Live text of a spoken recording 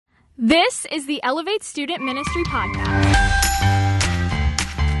This is the Elevate Student Ministry Podcast.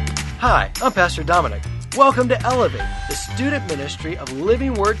 Hi, I'm Pastor Dominic. Welcome to Elevate, the student ministry of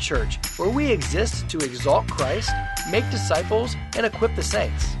Living Word Church, where we exist to exalt Christ, make disciples, and equip the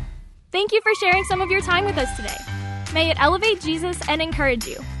saints. Thank you for sharing some of your time with us today. May it elevate Jesus and encourage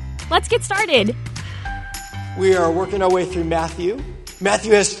you. Let's get started. We are working our way through Matthew.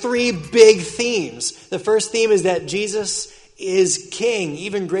 Matthew has three big themes. The first theme is that Jesus is king,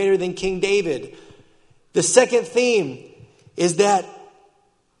 even greater than King David. The second theme is that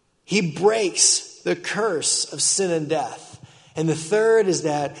he breaks the curse of sin and death. And the third is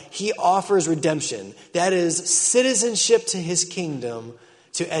that he offers redemption. That is citizenship to his kingdom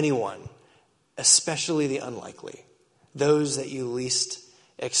to anyone, especially the unlikely, those that you least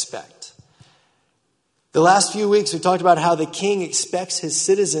expect. The last few weeks, we talked about how the king expects his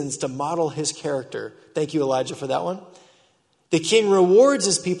citizens to model his character. Thank you, Elijah, for that one. The king rewards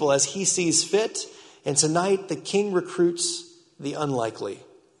his people as he sees fit. And tonight, the king recruits the unlikely.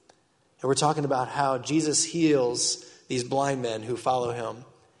 And we're talking about how Jesus heals these blind men who follow him.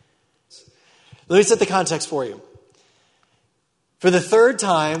 Let me set the context for you. For the third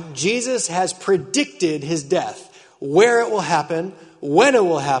time, Jesus has predicted his death, where it will happen, when it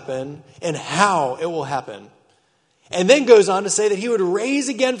will happen, and how it will happen. And then goes on to say that he would raise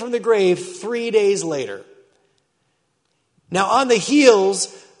again from the grave 3 days later. Now, on the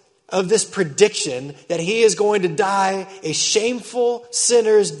heels of this prediction that he is going to die a shameful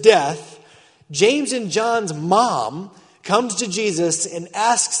sinner's death, James and John's mom comes to Jesus and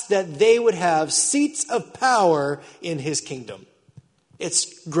asks that they would have seats of power in his kingdom.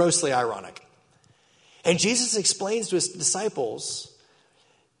 It's grossly ironic. And Jesus explains to his disciples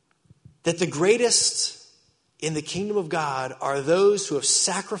that the greatest in the kingdom of God are those who have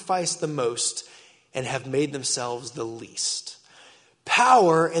sacrificed the most and have made themselves the least.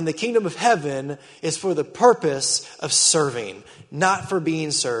 Power in the kingdom of heaven is for the purpose of serving, not for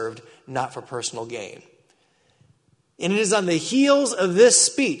being served, not for personal gain. And it is on the heels of this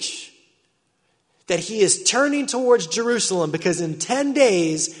speech that he is turning towards Jerusalem, because in 10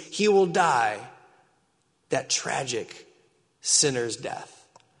 days he will die that tragic sinner's death.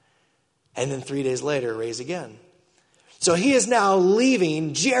 And then 3 days later, rise again. So he is now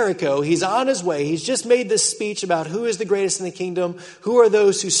leaving Jericho. He's on his way. He's just made this speech about who is the greatest in the kingdom, who are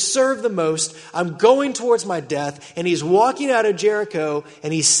those who serve the most. I'm going towards my death. And he's walking out of Jericho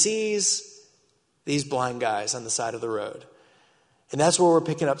and he sees these blind guys on the side of the road. And that's where we're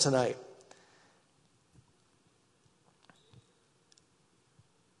picking up tonight.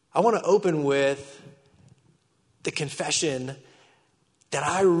 I want to open with the confession that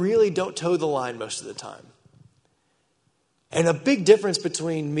I really don't toe the line most of the time. And a big difference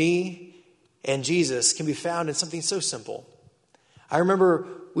between me and Jesus can be found in something so simple. I remember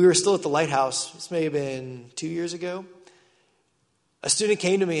we were still at the Lighthouse. This may have been 2 years ago. A student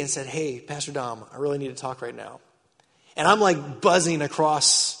came to me and said, "Hey, Pastor Dom, I really need to talk right now." And I'm like buzzing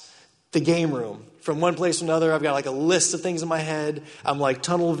across the game room from one place to another. I've got like a list of things in my head. I'm like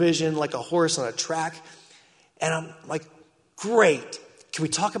tunnel vision, like a horse on a track. And I'm like, great. Can we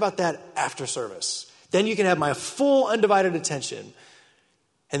talk about that after service? Then you can have my full undivided attention.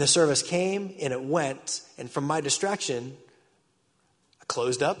 And the service came and it went. And from my distraction, I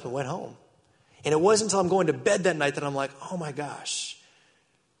closed up and went home. And it wasn't until I'm going to bed that night that I'm like, oh my gosh.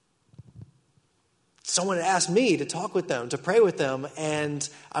 Someone had asked me to talk with them, to pray with them. And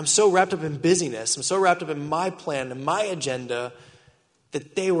I'm so wrapped up in busyness. I'm so wrapped up in my plan and my agenda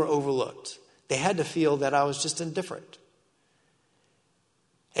that they were overlooked. They had to feel that I was just indifferent.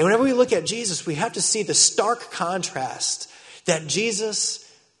 And whenever we look at Jesus, we have to see the stark contrast that Jesus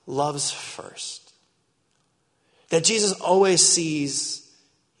loves first. That Jesus always sees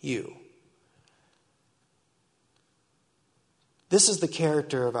you. This is the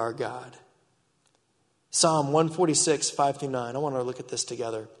character of our God. Psalm 146, 5-9. I want to look at this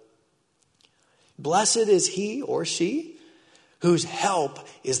together. Blessed is he or she whose help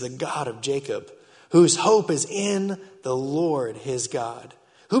is the God of Jacob, whose hope is in the Lord his God,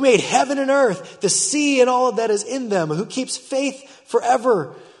 who made heaven and earth, the sea and all of that is in them, who keeps faith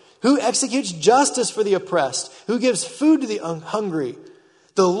forever, who executes justice for the oppressed, who gives food to the hungry.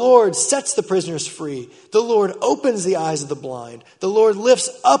 The Lord sets the prisoners free. The Lord opens the eyes of the blind. The Lord lifts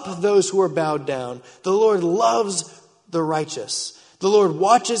up those who are bowed down. The Lord loves the righteous. The Lord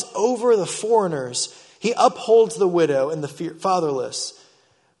watches over the foreigners. He upholds the widow and the fatherless.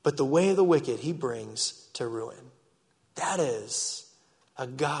 But the way of the wicked he brings to ruin. That is a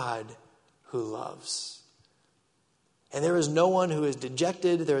God who loves. And there is no one who is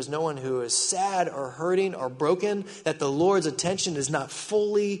dejected, there is no one who is sad or hurting or broken, that the Lord's attention is not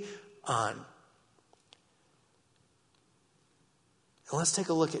fully on. And let's take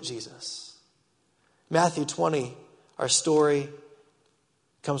a look at Jesus. Matthew 20, our story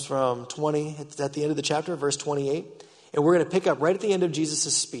comes from 20, it's at the end of the chapter, verse 28. And we're going to pick up right at the end of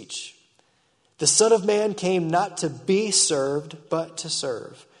Jesus' speech. The Son of Man came not to be served, but to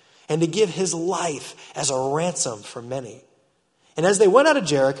serve, and to give his life as a ransom for many. And as they went out of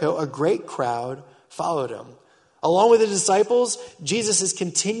Jericho, a great crowd followed him. Along with the disciples, Jesus is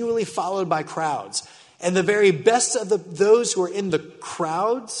continually followed by crowds. And the very best of those who are in the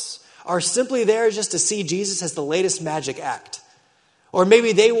crowds are simply there just to see Jesus as the latest magic act. Or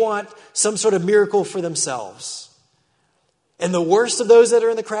maybe they want some sort of miracle for themselves. And the worst of those that are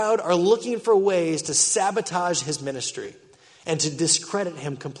in the crowd are looking for ways to sabotage his ministry and to discredit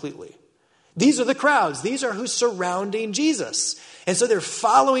him completely. These are the crowds. These are who's surrounding Jesus. And so they're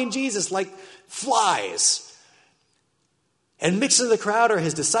following Jesus like flies. And mixed into the crowd are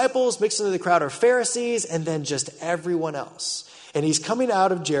his disciples, mixed into the crowd are Pharisees, and then just everyone else. And he's coming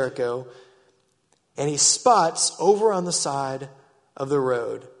out of Jericho, and he spots over on the side of the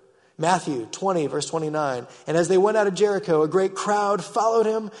road. Matthew 20, verse 29. And as they went out of Jericho, a great crowd followed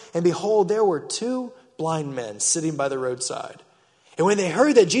him, and behold, there were 2 blind men sitting by the roadside. And when they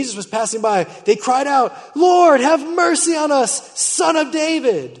heard that Jesus was passing by, they cried out, "Lord, have mercy on us, Son of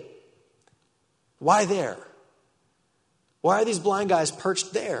David." Why there? Why are these blind guys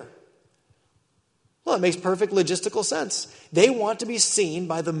perched there? Well, it makes perfect logistical sense. They want to be seen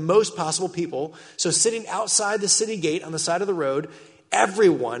by the most possible people. So sitting outside the city gate on the side of the road,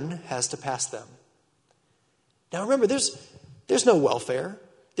 everyone has to pass them. Now remember, there's no welfare.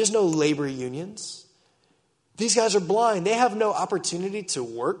 There's no labor unions. These guys are blind. They have no opportunity to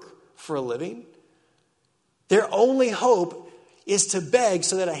work for a living. Their only hope is to beg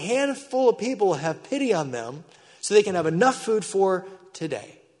so that a handful of people will have pity on them so they can have enough food for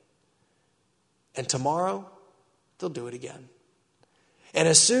today. And tomorrow, they'll do it again. And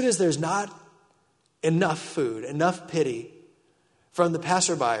as soon as there's not enough food, enough pity from the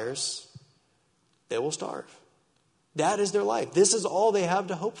passerbyers, they will starve. That is their life. This is all they have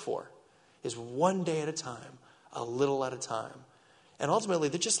to hope for, is one day at a time, a little at a time. And ultimately,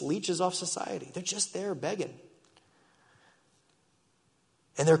 they're just leeches off society. They're just there begging.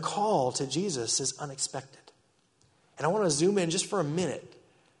 And their call to Jesus is unexpected. And I want to zoom in just for a minute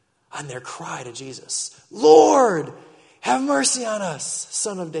on their cry to Jesus. "Lord, have mercy on us,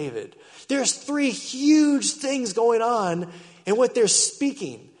 Son of David." There's 3 huge things going on in what they're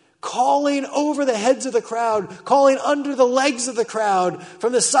speaking. Calling over the heads of the crowd, calling under the legs of the crowd,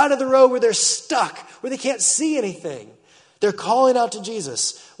 from the side of the road where they're stuck, where they can't see anything. They're calling out to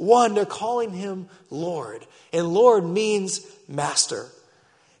Jesus. 1, they're calling him Lord. And Lord means master.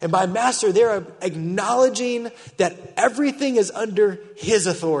 And by master, they're acknowledging that everything is under his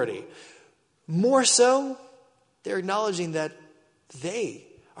authority. More so, they're acknowledging that they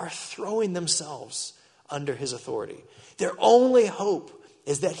are throwing themselves under his authority. Their only hope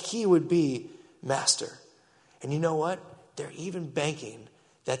is that he would be master. And you know what? They're even banking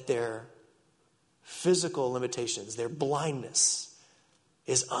that their physical limitations, their blindness,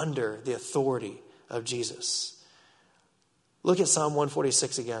 is under the authority of Jesus. Look at Psalm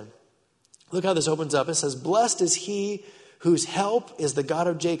 146 again. Look how this opens up. It says, "Blessed is he whose help is the God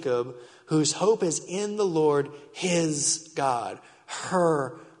of Jacob, whose hope is in the Lord, his God,"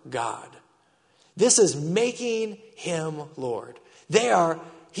 her God. This is making him Lord.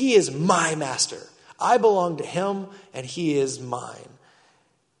 He is my master. I belong to him and he is mine.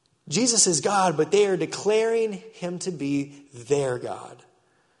 Jesus is God, but they are declaring him to be their God.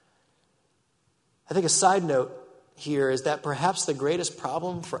 I think a side note here is that perhaps the greatest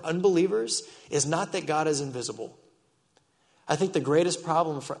problem for unbelievers is not that God is invisible. I think the greatest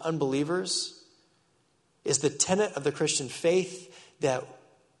problem for unbelievers is the tenet of the Christian faith that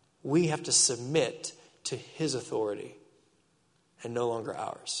we have to submit to his authority and no longer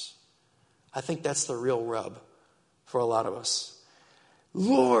ours. I think that's the real rub for a lot of us.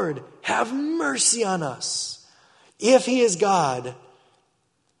 "Lord, have mercy on us." If he is God,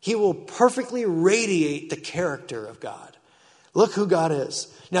 he will perfectly radiate the character of God. Look who God is.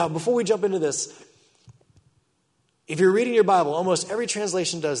 Now, before we jump into this, if you're reading your Bible, almost every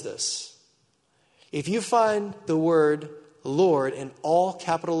translation does this. If you find the word Lord in all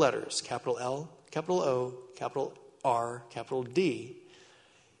capital letters, capital L, capital O, capital R, capital D,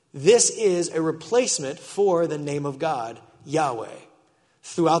 this is a replacement for the name of God, Yahweh,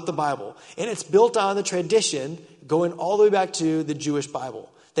 throughout the Bible. And it's built on the tradition going all the way back to the Jewish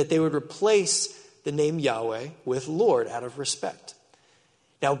Bible, that they would replace the name Yahweh with Lord out of respect.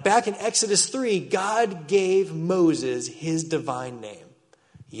 Now, back in Exodus 3, God gave Moses his divine name,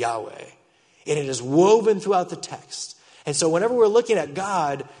 Yahweh. And it is woven throughout the text. And so whenever we're looking at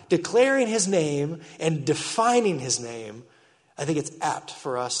God declaring his name and defining his name, I think it's apt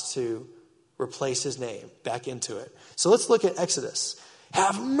for us to replace his name back into it. So let's look at Exodus.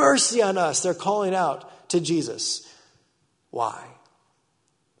 Have mercy on us. They're calling out to Jesus. Why?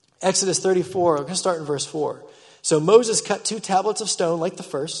 Exodus 34, I'm going to start in verse 4. So Moses cut 2 tablets of stone like the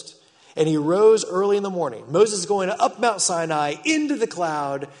first, and he rose early in the morning. Moses is going up Mount Sinai into the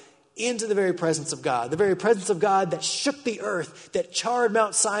cloud, into the very presence of God. The very presence of God that shook the earth, that charred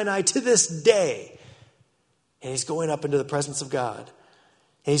Mount Sinai to this day. And he's going up into the presence of God.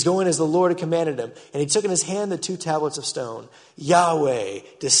 And he's going as the Lord had commanded him. And he took in his hand the 2 tablets of stone. Yahweh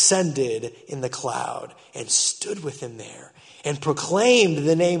descended in the cloud and stood with him there and proclaimed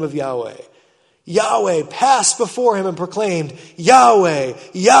the name of Yahweh. Yahweh passed before him and proclaimed, Yahweh,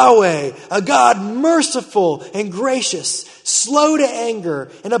 Yahweh, a God merciful and gracious, slow to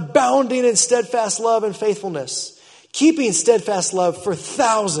anger and abounding in steadfast love and faithfulness, keeping steadfast love for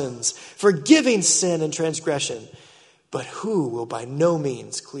thousands, forgiving sin and transgression, but who will by no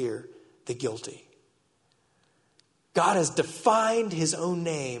means clear the guilty. God has defined his own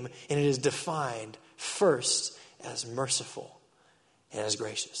name, and it is defined first as merciful and as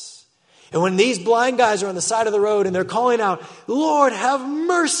gracious. And when these blind guys are on the side of the road and they're calling out, Lord, have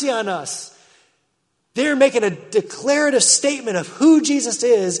mercy on us, they're making a declarative statement of who Jesus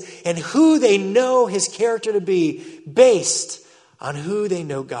is and who they know his character to be based on who they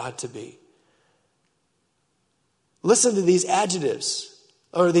know God to be. Listen to these adjectives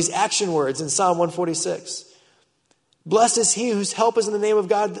or these action words in Psalm 146. Blessed is he whose help is in the name of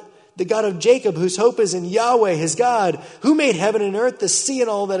God, the God of Jacob, whose hope is in Yahweh, his God, who made heaven and earth, the sea and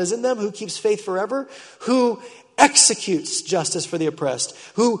all that is in them, who keeps faith forever, who executes justice for the oppressed,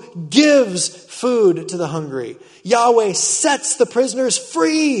 who gives food to the hungry. Yahweh sets the prisoners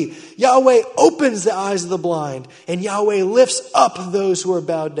free. Yahweh opens the eyes of the blind, and Yahweh lifts up those who are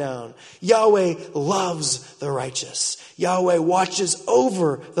bowed down. Yahweh loves the righteous. Yahweh watches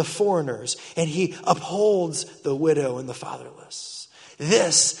over the foreigners, and he upholds the widow and the fatherless.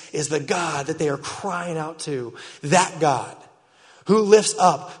 This is the God that they are crying out to. That God who lifts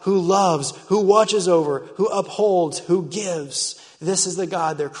up, who loves, who watches over, who upholds, who gives. This is the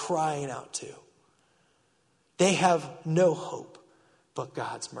God they're crying out to. They have no hope but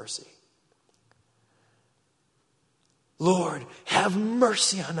God's mercy. Lord, have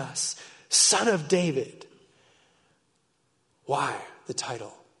mercy on us, Son of David. Why the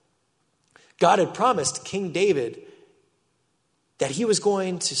title? God had promised King David that he was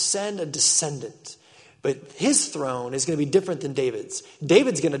going to send a descendant. But his throne is going to be different than David's.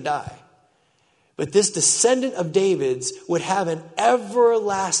 David's going to die. But this descendant of David's would have an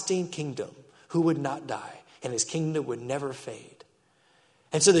everlasting kingdom who would not die. And his kingdom would never fade.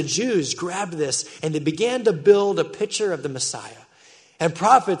 And so the Jews grabbed this and they began to build a picture of the Messiah. And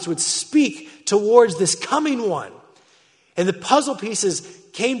prophets would speak towards this coming one. And the puzzle pieces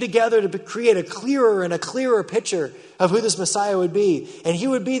came together to create a clearer and a clearer picture of who this Messiah would be. And he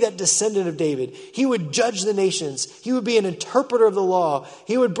would be that descendant of David. He would judge the nations. He would be an interpreter of the law.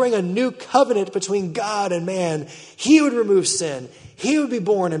 He would bring a new covenant between God and man. He would remove sin. He would be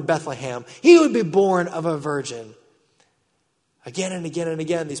born in Bethlehem. He would be born of a virgin. Again and again and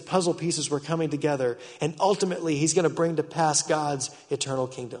again, these puzzle pieces were coming together. And ultimately, he's going to bring to pass God's eternal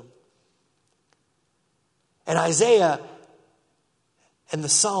kingdom. And Isaiah and the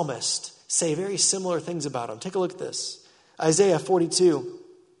psalmist say very similar things about him. Take a look at this. Isaiah 42. I'm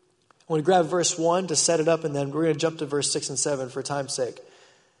going to grab verse 1 to set it up, and then we're going to jump to verse 6 and 7 for time's sake.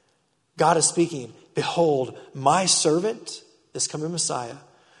 God is speaking. Behold, my servant, this coming Messiah,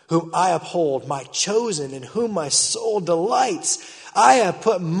 whom I uphold, my chosen, in whom my soul delights. I have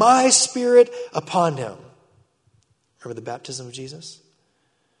put my spirit upon him. Remember the baptism of Jesus?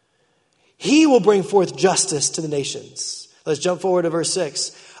 He will bring forth justice to the nations. Let's jump forward to verse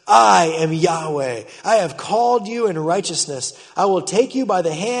 6. I am Yahweh. I have called you in righteousness. I will take you by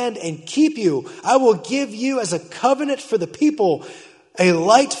the hand and keep you. I will give you as a covenant for the people, a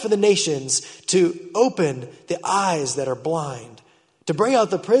light for the nations, to open the eyes that are blind, to bring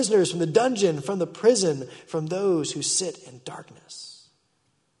out the prisoners from the dungeon, from the prison, from those who sit in darkness.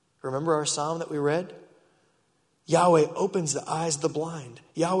 Remember our psalm that we read? Yahweh opens the eyes of the blind.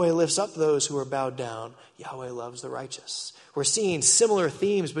 Yahweh lifts up those who are bowed down. Yahweh loves the righteous. We're seeing similar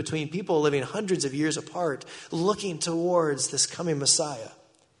themes between people living hundreds of years apart, looking towards this coming Messiah.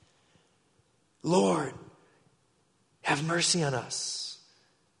 Lord, have mercy on us,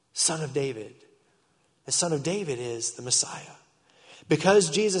 Son of David. The Son of David is the Messiah. Because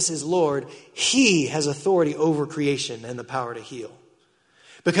Jesus is Lord, he has authority over creation and the power to heal.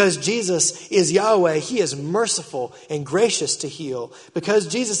 Because Jesus is Yahweh, he is merciful and gracious to heal. Because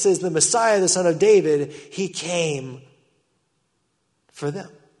Jesus is the Messiah, the Son of David, he came for them.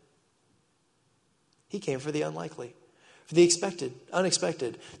 He came for the unlikely, for the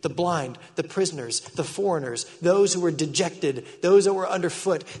unexpected, the blind, the prisoners, the foreigners, those who were dejected, those that were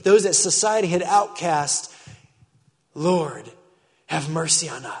underfoot, those that society had outcast. Lord, have mercy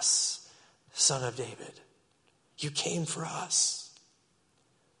on us, Son of David. You came for us.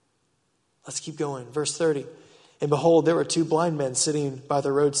 Let's keep going. Verse 30. And behold, there were two blind men sitting by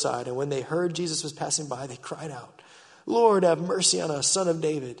the roadside. And when they heard Jesus was passing by, they cried out, Lord, have mercy on us, Son of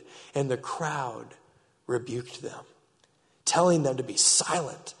David. And the crowd rebuked them, telling them to be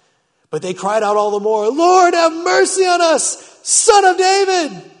silent. But they cried out all the more, Lord, have mercy on us, Son of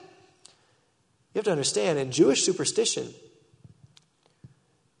David. You have to understand, in Jewish superstition,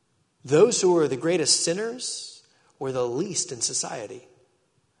 those who were the greatest sinners were the least in society.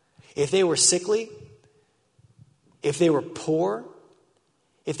 If they were sickly, if they were poor,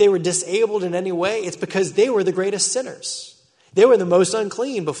 if they were disabled in any way, it's because they were the greatest sinners. They were the most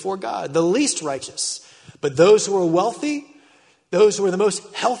unclean before God, the least righteous. But those who were wealthy, those who were the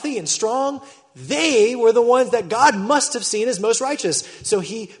most healthy and strong, they were the ones that God must have seen as most righteous. So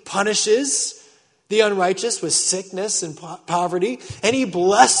he punishes the unrighteous with sickness and poverty, and he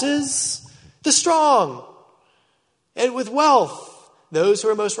blesses the strong and with wealth, those who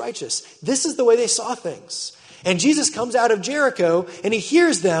are most righteous. This is the way they saw things. And Jesus comes out of Jericho and he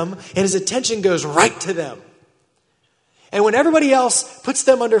hears them and his attention goes right to them. And when everybody else puts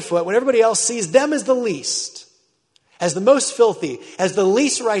them underfoot, when everybody else sees them as the least, as the most filthy, as the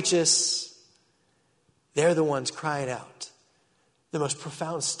least righteous, they're the ones crying out the most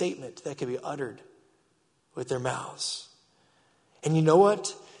profound statement that can be uttered with their mouths. And you know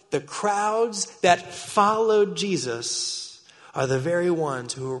what? The crowds that followed Jesus are the very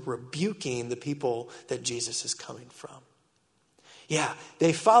ones who are rebuking the people that Jesus is coming from. Yeah,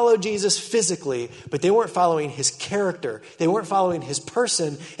 they followed Jesus physically, but they weren't following his character. They weren't following his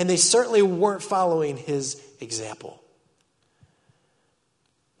person, and they certainly weren't following his example.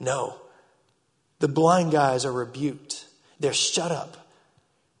 No, the blind guys are rebuked. They're shut up.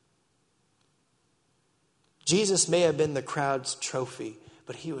 Jesus may have been the crowd's trophy,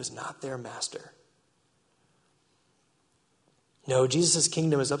 but he was not their master. No, Jesus'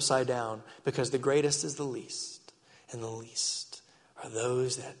 kingdom is upside down because the greatest is the least, and the least are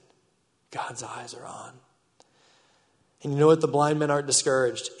those that God's eyes are on. And you know what? The blind men aren't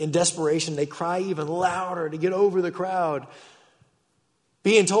discouraged. In desperation, they cry even louder to get over the crowd.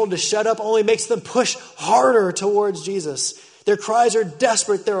 Being told to shut up only makes them push harder towards Jesus. Their cries are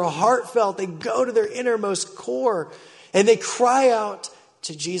desperate. They're heartfelt. They go to their innermost core, and they cry out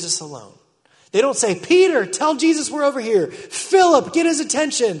to Jesus alone. They don't say, Peter, tell Jesus we're over here. Philip, get his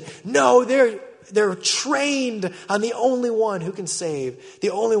attention. No, they're trained on the only one who can save,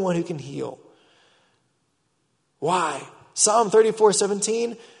 the only one who can heal. Why? Psalm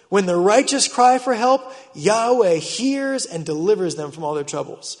 34:17, when the righteous cry for help, Yahweh hears and delivers them from all their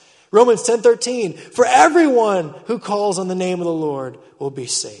troubles. Romans 10:13, for everyone who calls on the name of the Lord will be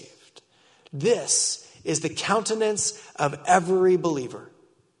saved. This is the countenance of every believer.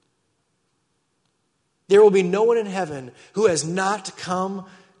 There will be no one in heaven who has not come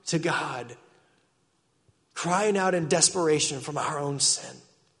to God crying out in desperation from our own sin.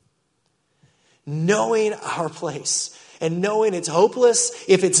 Knowing our place and knowing it's hopeless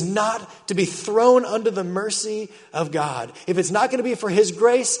if it's not to be thrown under the mercy of God. If it's not going to be for his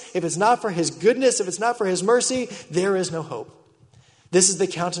grace, if it's not for his goodness, if it's not for his mercy, there is no hope. This is the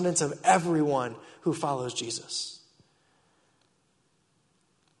countenance of everyone who follows Jesus.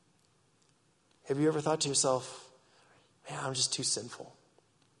 Have you ever thought to yourself, man, I'm just too sinful.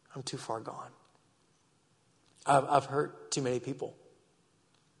 I'm too far gone. I've hurt too many people.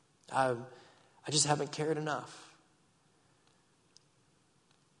 I just haven't cared enough.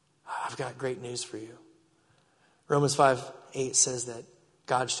 I've got great news for you. Romans 5:8 says that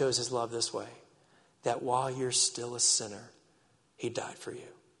God shows his love this way, that while you're still a sinner, he died for you.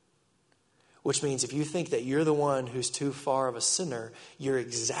 Which means if you think that you're the one who's too far of a sinner, you're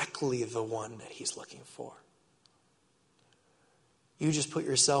exactly the one that he's looking for. You just put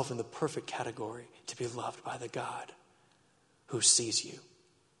yourself in the perfect category to be loved by the God who sees you.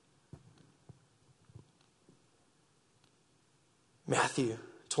 Matthew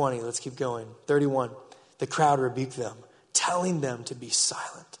 20, let's keep going. 31, the crowd rebuked them, telling them to be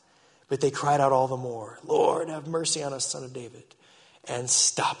silent. But they cried out all the more, Lord, have mercy on us, Son of David. And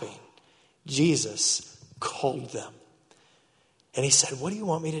stopping, Jesus called them. And he said, what do you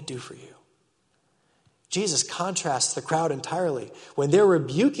want me to do for you? Jesus contrasts the crowd entirely. When they're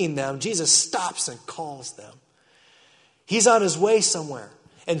rebuking them, Jesus stops and calls them. He's on his way somewhere.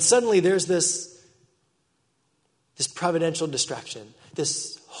 And suddenly there's this providential distraction,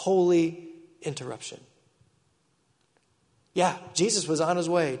 this holy interruption. Yeah, Jesus was on his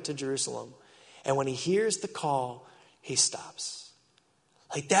way to Jerusalem. And when he hears the call, he stops.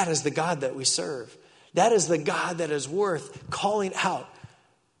 Like, that is the God that we serve. That is the God that is worth calling out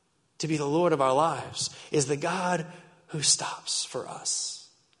to be the Lord of our lives, is the God who stops for us.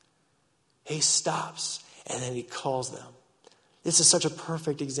 He stops and then he calls them. This is such a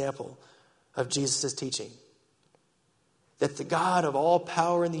perfect example of Jesus' teaching. That the God of all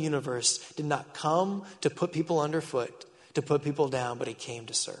power in the universe did not come to put people underfoot, to put people down, but he came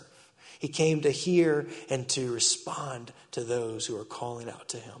to serve. He came to hear and to respond to those who are calling out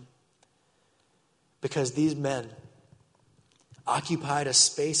to him. Because these men occupied a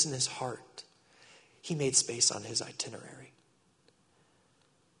space in his heart, he made space on his itinerary.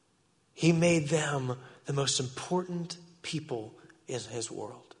 He made them the most important people in his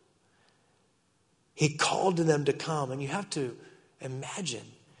world. He called to them to come, and you have to imagine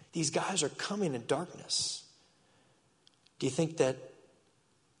these guys are coming in darkness. Do you think that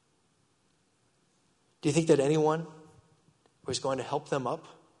anyone was going to help them up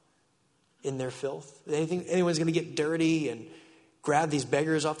in their filth? Do you think anyone's going to get dirty and grab these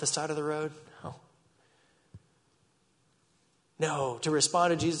beggars off the side of the road? No, to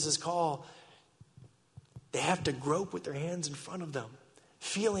respond to Jesus' call, they have to grope with their hands in front of them,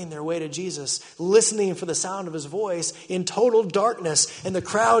 feeling their way to Jesus, listening for the sound of his voice in total darkness. And the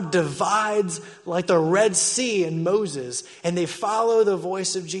crowd divides like the Red Sea in Moses. And they follow the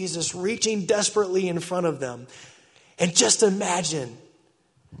voice of Jesus, reaching desperately in front of them. And just imagine,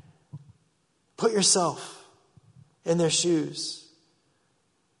 put yourself in their shoes.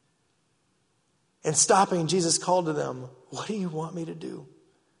 And stopping, Jesus called to them, "What do you want me to do?"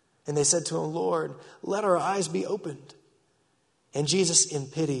 And they said to him, "Lord, let our eyes be opened." And Jesus, in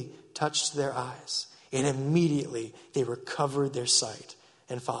pity, touched their eyes. And immediately they recovered their sight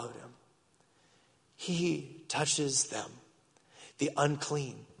and followed him. He touches them, the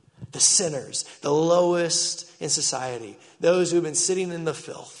unclean, the sinners, the lowest in society, those who've been sitting in the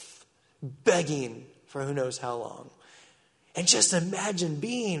filth, begging for who knows how long. And just imagine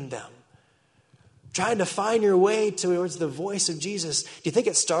being them, trying to find your way towards the voice of Jesus. Do you think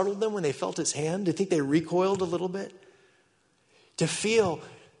it startled them when they felt his hand? Do you think they recoiled a little bit? To feel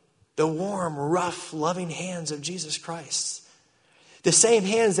the warm, rough, loving hands of Jesus Christ. The same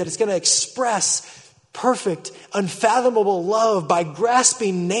hands that is going to express perfect, unfathomable love by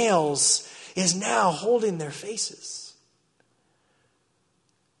grasping nails is now holding their faces.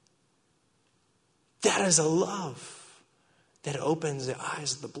 That is a love that opens the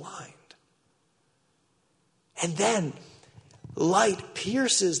eyes of the blind. And then light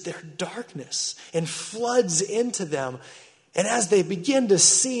pierces their darkness and floods into them. And as they begin to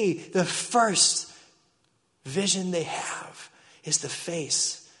see, the first vision they have is the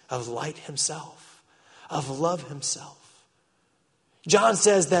face of light himself, of love himself. John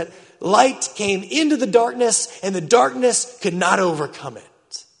says that light came into the darkness and the darkness could not overcome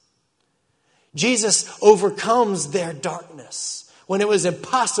it. Jesus overcomes their darkness when it was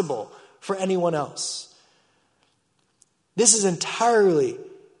impossible for anyone else. This is entirely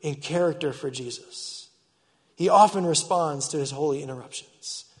in character for Jesus. He often responds to his holy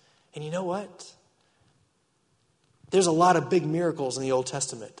interruptions. And you know what? There's a lot of big miracles in the Old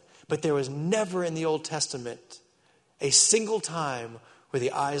Testament, but there was never in the Old Testament a single time where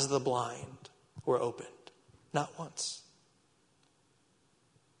the eyes of the blind were opened. Not once.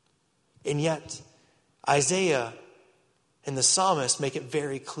 And yet, Isaiah and the psalmist make it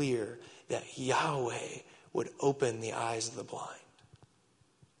very clear that Yahweh would open the eyes of the blind.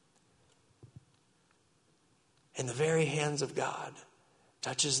 And the very hands of God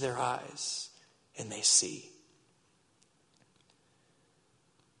touches their eyes and they see.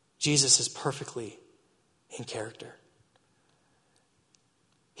 Jesus is perfectly in character.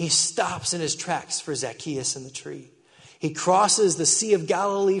 He stops in his tracks for Zacchaeus in the tree. He crosses the Sea of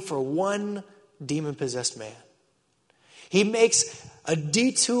Galilee for one demon-possessed man. He makes a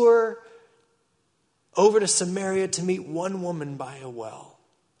detour over to Samaria to meet one woman by a well.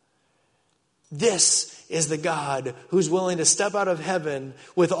 This is the God who's willing to step out of heaven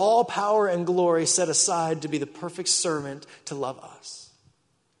with all power and glory set aside to be the perfect servant to love us.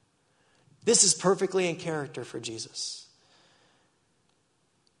 This is perfectly in character for Jesus.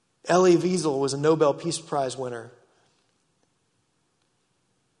 Elie Wiesel was a Nobel Peace Prize winner.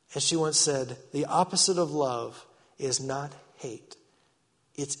 And she once said, "The opposite of love is not hate,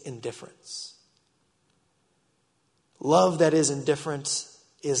 it's indifference." Love that is indifferent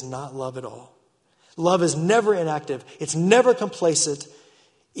is not love at all. Love is never inactive. It's never complacent.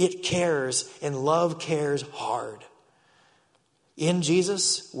 It cares, and love cares hard. In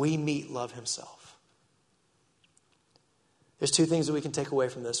Jesus, we meet love himself. There's two things that we can take away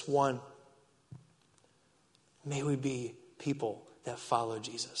from this. One, may we be people that follow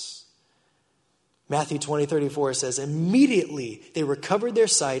Jesus. Matthew 20:34 says, immediately they recovered their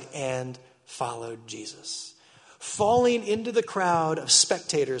sight and followed Jesus. Falling into the crowd of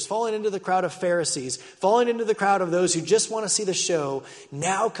spectators, falling into the crowd of Pharisees, falling into the crowd of those who just want to see the show,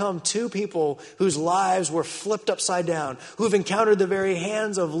 now come two people whose lives were flipped upside down, who've encountered the very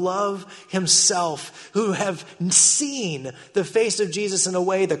hands of love himself, who have seen the face of Jesus in a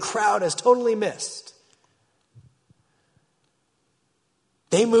way the crowd has totally missed.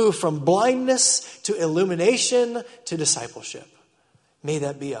 They move from blindness to illumination to discipleship. May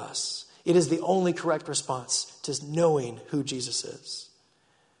that be us. It is the only correct response to knowing who Jesus is.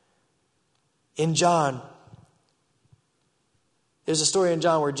 In John, there's a story in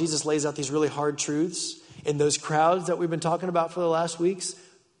John where Jesus lays out these really hard truths, and those crowds that we've been talking about for the last weeks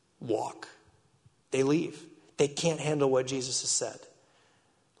walk. They leave. They can't handle what Jesus has said.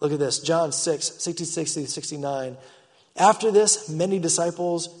 Look at this, John 6:66-69. After this, many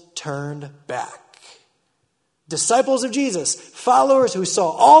disciples turned back. Disciples of Jesus, followers who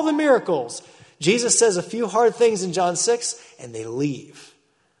saw all the miracles. Jesus says a few hard things in John 6, and they leave.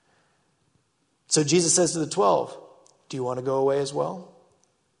 So Jesus says to the 12, do you want to go away as well?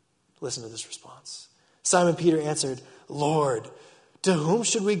 Listen to this response. Simon Peter answered, Lord, to whom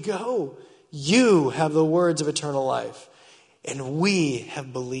should we go? You have the words of eternal life, and we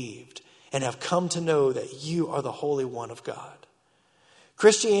have believed and have come to know that you are the Holy One of God.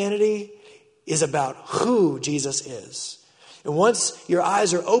 Christianity is about who Jesus is. And once your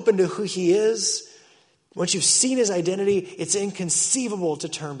eyes are open to who he is, once you've seen his identity, it's inconceivable to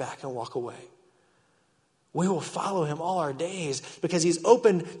turn back and walk away. We will follow him all our days because he's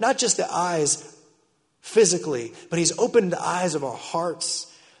opened not just the eyes physically, but he's opened the eyes of our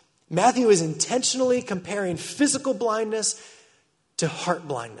hearts. Matthew is intentionally comparing physical blindness to heart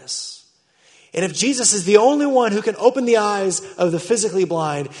blindness. And if Jesus is the only one who can open the eyes of the physically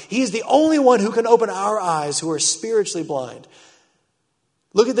blind, he is the only one who can open our eyes who are spiritually blind.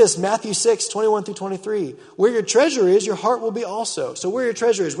 Look at this, Matthew 6:21-23. Where your treasure is, your heart will be also. So where your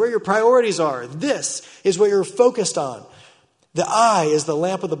treasure is, where your priorities are, this is what you're focused on. The eye is the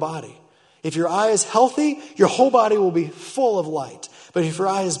lamp of the body. If your eye is healthy, your whole body will be full of light. But if your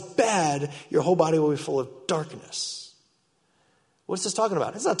eye is bad, your whole body will be full of darkness. What's this talking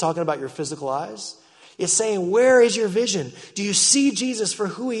about? It's not talking about your physical eyes. It's saying, where is your vision? Do you see Jesus for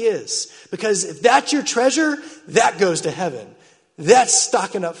who he is? Because if that's your treasure, that goes to heaven. That's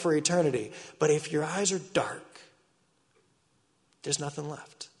stocking up for eternity. But if your eyes are dark, there's nothing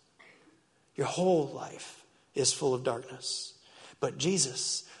left. Your whole life is full of darkness. But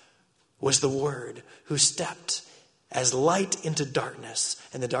Jesus was the Word who stepped as light into darkness,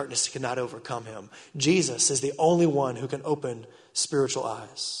 and the darkness could not overcome him. Jesus is the only one who can open spiritual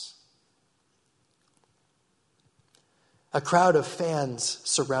eyes. A crowd of fans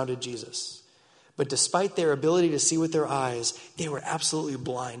surrounded Jesus, but despite their ability to see with their eyes, they were absolutely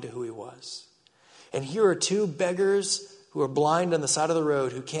blind to who he was. And here are two beggars who are blind on the side of the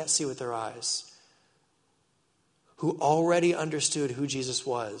road who can't see with their eyes, who already understood who Jesus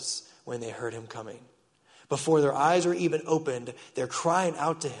was when they heard him coming. Before their eyes were even opened, they're crying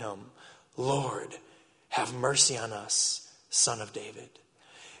out to him, Lord, have mercy on us, Son of David.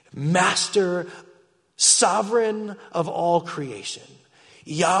 Master, sovereign of all creation.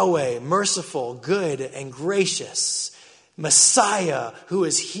 Yahweh, merciful, good, and gracious. Messiah, who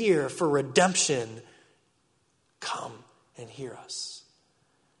is here for redemption. Come and hear us.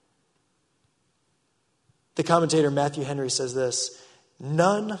 The commentator Matthew Henry says this,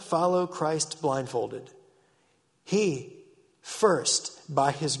 none follow Christ blindfolded. He, first,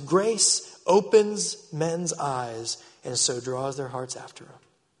 by his grace, opens men's eyes and so draws their hearts after him.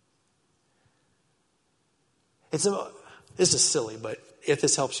 This is silly, but if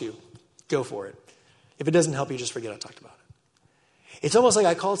this helps you, go for it. If it doesn't help you, just forget I talked about it. It's almost like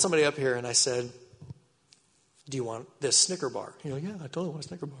I called somebody up here and I said, do you want this Snicker bar? You're like, yeah, I totally want a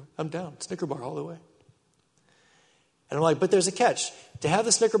Snicker bar. I'm down. Snicker bar all the way. And I'm like, but there's a catch. To have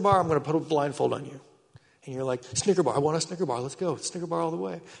the Snicker bar, I'm going to put a blindfold on you. And you're like, Snicker bar, I want a Snicker bar. Let's go. Snicker bar all the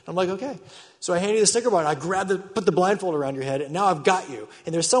way. And I'm like, okay. So I hand you the Snicker bar and I put the blindfold around your head and now I've got you.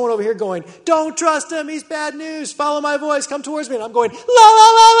 And there's someone over here going, don't trust him. He's bad news. Follow my voice. Come towards me. And I'm going, la,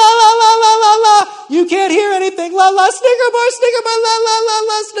 la, la, la, la, la, la, la, la. You can't hear anything. La, la, Snicker bar, la, la, la,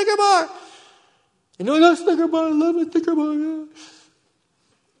 la, Snicker bar. And you're like, oh, Snicker bar, I love it, Snicker bar. Yeah.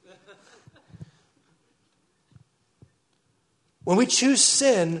 When we choose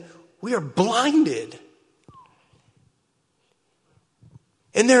sin, we are blinded.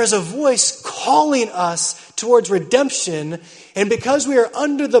 And there is a voice calling us towards redemption. And because we are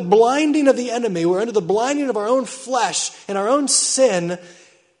under the blinding of the enemy, we're under the blinding of our own flesh and our own sin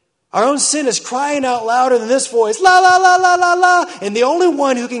is crying out louder than this voice, la, la, la, la, la, la. And the only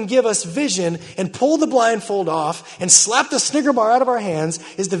one who can give us vision and pull the blindfold off and slap the Snicker bar out of our hands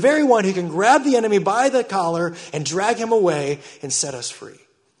is the very one who can grab the enemy by the collar and drag him away and set us free.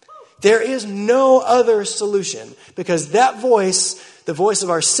 There is no other solution, because that voice, the voice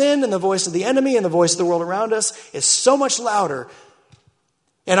of our sin and the voice of the enemy and the voice of the world around us, is so much louder,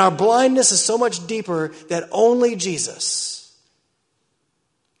 and our blindness is so much deeper that only Jesus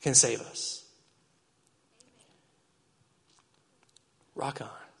can save us. Rock on.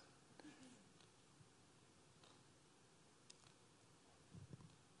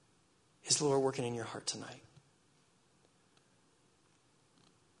 Is the Lord working in your heart tonight?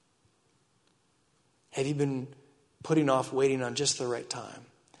 Have you been putting off waiting on just the right time?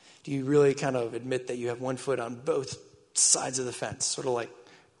 Do you really kind of admit that you have one foot on both sides of the fence, sort of like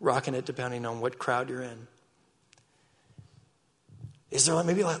rocking it depending on what crowd you're in? Is there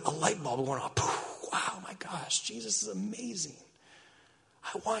maybe like a light bulb going off? Wow, my gosh, Jesus is amazing.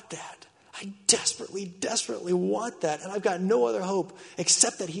 I want that. I desperately, desperately want that. And I've got no other hope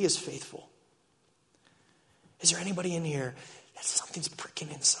except that he is faithful. Is there anybody in here that something's pricking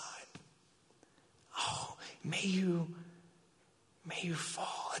inside? Oh, may you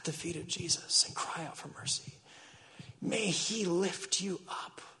fall at the feet of Jesus and cry out for mercy. May he lift you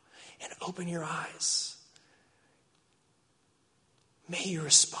up and open your eyes. May you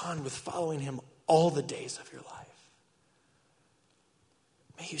respond with following him all the days of your life.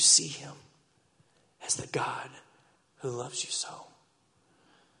 May you see him as the God who loves you so.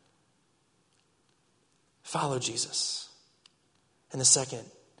 Follow Jesus. And the second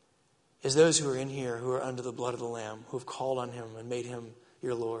is those who are in here who are under the blood of the Lamb, who have called on him and made him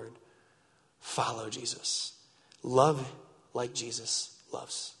your Lord. Follow Jesus. Love like Jesus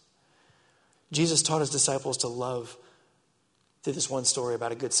loves. Jesus taught his disciples to love through this one story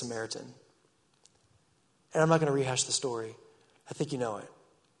about a good Samaritan. And I'm not going to rehash the story. I think you know it.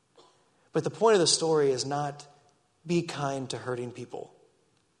 But the point of the story is not be kind to hurting people.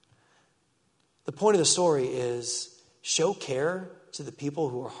 The point of the story is show care to the people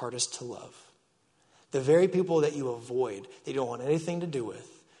who are hardest to love. The very people that you avoid, that you don't want anything to do with,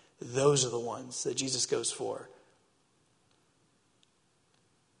 those are the ones that Jesus goes for.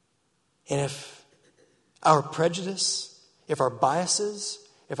 And if our prejudice, if our biases,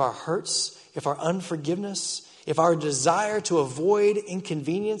 if our hurts, if our unforgiveness, if our desire to avoid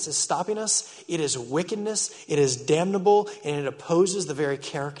inconvenience is stopping us, it is wickedness, it is damnable, and it opposes the very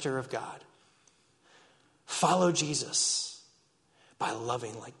character of God. Follow Jesus by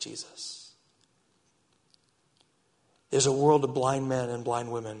loving like Jesus. There's a world of blind men and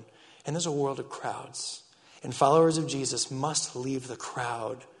blind women, and there's a world of crowds. And followers of Jesus must leave the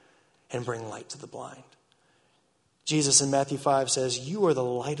crowd and bring light to the blind. Jesus in Matthew 5 says, you are the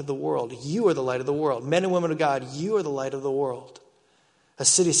light of the world. You are the light of the world. Men and women of God, you are the light of the world. A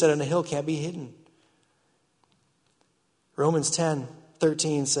city set on a hill can't be hidden. Romans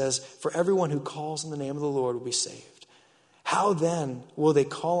 10:13 says, for everyone who calls on the name of the Lord will be saved. How then will they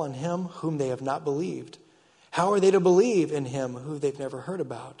call on him whom they have not believed? How are they to believe in him who they've never heard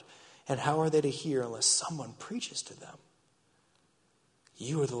about? And how are they to hear unless someone preaches to them?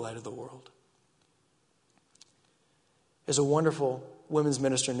 You are the light of the world. There's a wonderful women's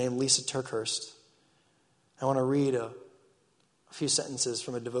minister named Lisa TerKeurst. I want to read a few sentences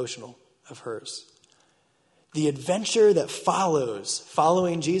from a devotional of hers. The adventure that follows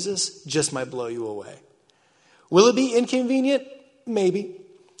following Jesus just might blow you away. Will it be inconvenient? Maybe.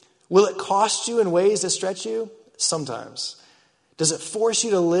 Will it cost you in ways that stretch you? Sometimes. Does it force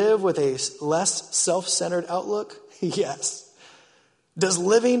you to live with a less self-centered outlook? Yes. Does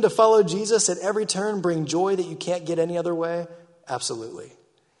living to follow Jesus at every turn bring joy that you can't get any other way? Absolutely.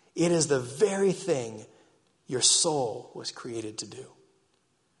 It is the very thing your soul was created to do.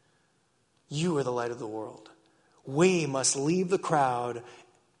 You are the light of the world. We must leave the crowd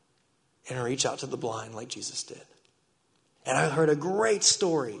and reach out to the blind like Jesus did. And I heard a great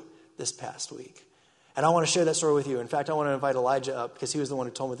story this past week. And I want to share that story with you. In fact, I want to invite Elijah up because he was the one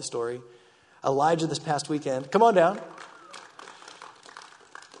who told me the story. Elijah this past weekend, come on down.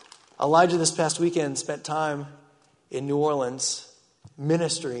 Elijah this past weekend spent time in New Orleans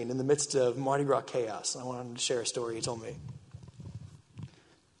ministering in the midst of Mardi Gras chaos. And I wanted to share a story he told me.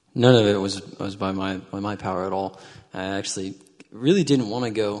 None of it was by my power at all. I actually really didn't want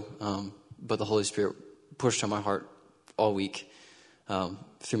to go, but the Holy Spirit pushed on my heart all week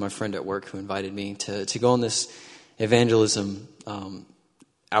through my friend at work who invited me to go on this evangelism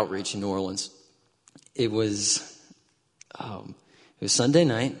outreach in New Orleans. It was Sunday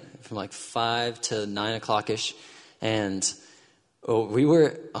night from like 5 to 9 o'clock-ish, and we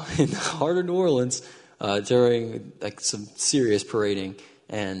were in the heart of New Orleans during like some serious parading,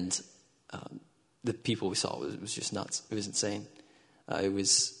 and the people we saw was just nuts. It was insane. It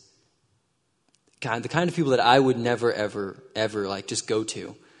was the kind of people that I would never ever like just go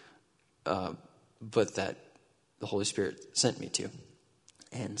to, but that the Holy Spirit sent me to.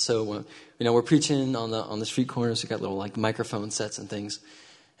 And so we're preaching on the street corners. We got little like microphone sets and things,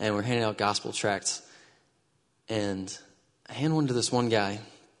 and we're handing out gospel tracts. And I hand one to this one guy,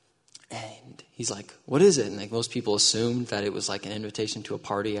 and he's like, "What is it?" And like most people assumed that it was like an invitation to a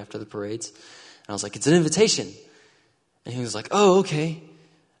party after the parades. And I was like, "It's an invitation." And he was like, "Oh, okay.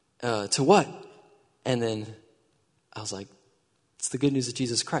 To what?" And then I was like, "It's the good news of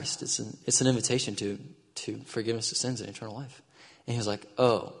Jesus Christ. It's an invitation to forgiveness of sins and eternal life." And he was like,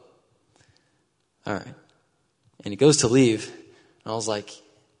 "Oh, all right." And he goes to leave, and I was like,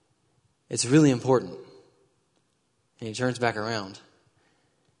 "It's really important." And he turns back around.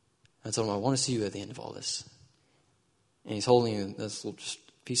 I told him, "I want to see you at the end of all this." And he's holding this little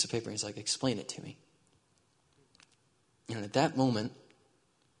piece of paper, and he's like, "Explain it to me." And at that moment,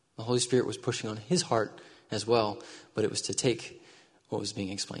 the Holy Spirit was pushing on his heart as well, but it was to take what was being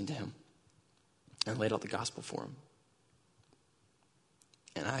explained to him and laid out the gospel for him.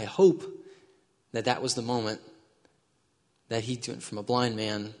 And I hope that was the moment that he went from a blind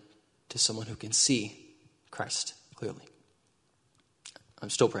man to someone who can see Christ clearly. I'm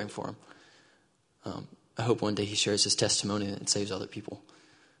still praying for him. I hope one day he shares his testimony and saves other people.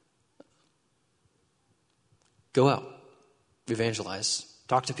 Go out, evangelize,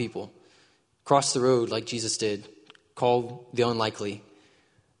 talk to people, cross the road like Jesus did, call the unlikely.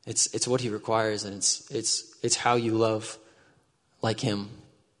 It's what he requires, and it's how you love like him.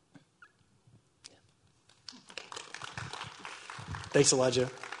 Thanks, Elijah.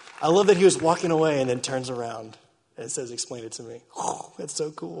 I love that he was walking away and then turns around and says, "Explain it to me." Oh, that's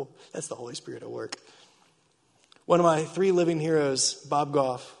so cool. That's the Holy Spirit at work. One of my 3 living heroes, Bob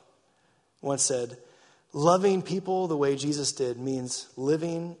Goff, once said, "Loving people the way Jesus did means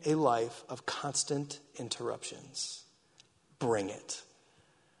living a life of constant interruptions." Bring it.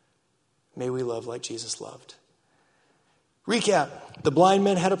 May we love like Jesus loved. Recap. The blind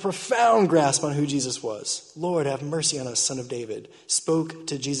man had a profound grasp on who Jesus was. "Lord, have mercy on us, Son of David." Spoke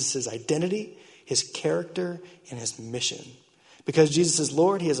to Jesus' identity, his character, and his mission. Because Jesus is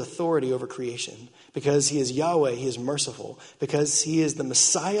Lord, he has authority over creation. Because he is Yahweh, he is merciful. Because he is the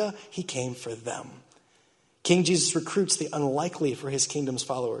Messiah, he came for them. King Jesus recruits the unlikely for his kingdom's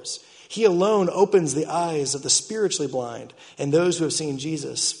followers. He alone opens the eyes of the spiritually blind, and those who have seen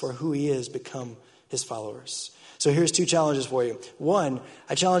Jesus for who he is become his followers. So here's 2 challenges for you. 1,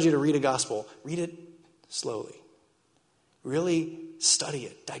 I challenge you to read a gospel. Read it slowly. Really study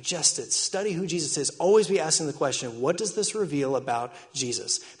it, digest it, study who Jesus is. Always be asking the question, what does this reveal about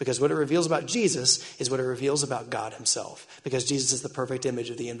Jesus? Because what it reveals about Jesus is what it reveals about God himself. Because Jesus is the perfect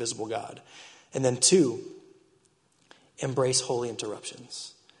image of the invisible God. And then 2, embrace holy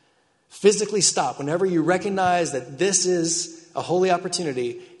interruptions. Physically stop. Whenever you recognize that this is a holy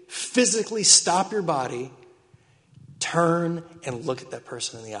opportunity, physically stop your body, turn and look at that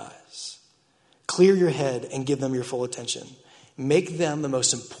person in the eyes. Clear your head and give them your full attention. Make them the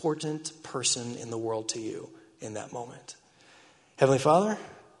most important person in the world to you in that moment. Heavenly Father,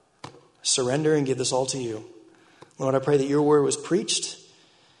 surrender and give this all to you. Lord, I pray that your word was preached,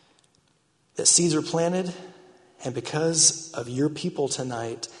 that seeds were planted, and because of your people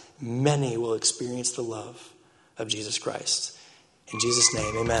tonight, many will experience the love of Jesus Christ. In Jesus'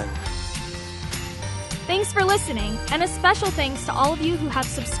 name, amen. Thanks for listening, and a special thanks to all of you who have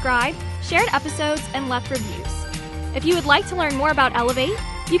subscribed, shared episodes, and left reviews. If you would like to learn more about Elevate,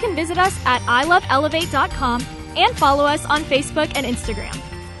 you can visit us at iloveelevate.com and follow us on Facebook and Instagram.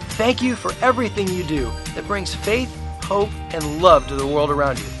 Thank you for everything you do that brings faith, hope, and love to the world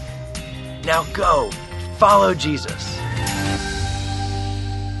around you. Now go, follow Jesus.